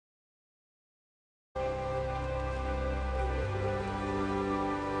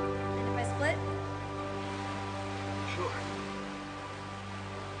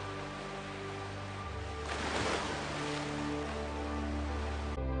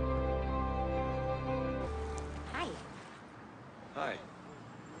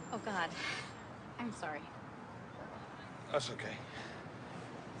God. I'm sorry. That's okay.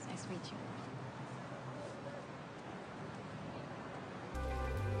 It's nice to meet you.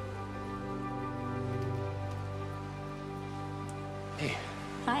 Hey.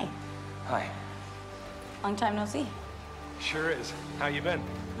 Hi. Hi. Long time no see. Sure is. How you been?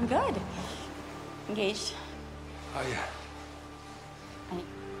 I'm good. Engaged. Oh, yeah. I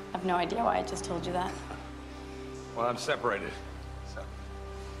have no idea why I just told you that. Well, I'm separated, so.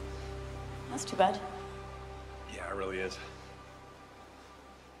 That's too bad. Yeah, it really is.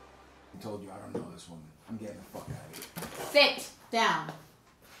 I told you I don't know this woman. I'm getting the fuck out of Sit here. down.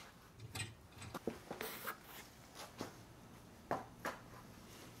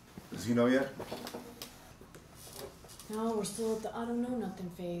 Does he know yet? No, we're still at the I don't know nothing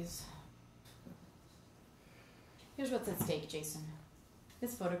phase. Here's what's at stake, Jason.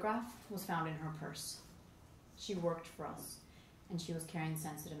 This photograph was found in her purse. She worked for us, and she was carrying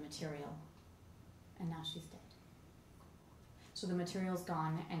sensitive material. And now she's dead. So the material's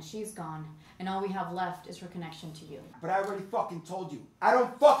gone, and she's gone, and all we have left is her connection to you. But I already fucking told you. I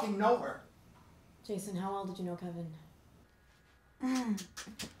don't fucking know her. Jason, how well did you know Kevin?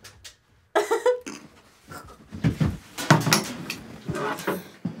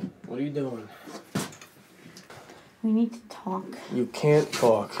 What are you doing? We need to talk. You can't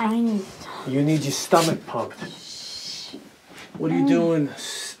talk. I need to talk. You need your stomach pumped. Shh. What are you doing?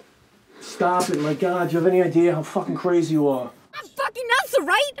 Stop it, my God. You have any idea how fucking crazy you are? I'm fucking nuts, all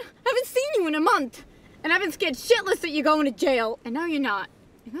right? I haven't seen you in a month. And I've been scared shitless that you're going to jail. And now you're not.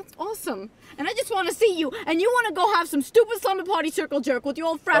 And that's awesome. And I just want to see you. And you want to go have some stupid slumber party circle jerk with your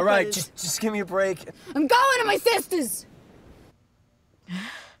old frat All right, buddies. just give me a break. I'm going to my sister's.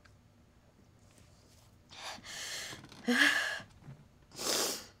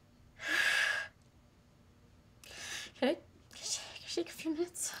 Can I shake a few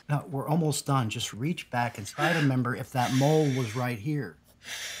minutes? No, we're almost done. Just reach back and try to remember if that mole was right here.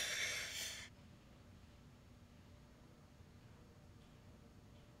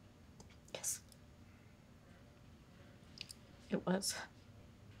 Yes. It was.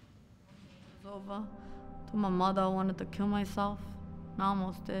 It was over. Told my mother I wanted to kill myself. And I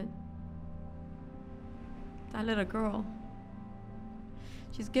almost did. That little girl.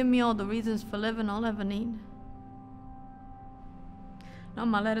 She's given me all the reasons for living I'll ever need. Now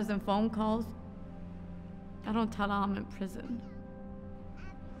my letters and phone calls, I don't tell her I'm in prison.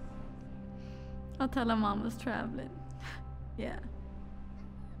 I'll tell her Mama's traveling. Yeah.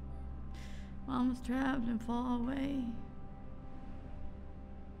 Mama's traveling far away.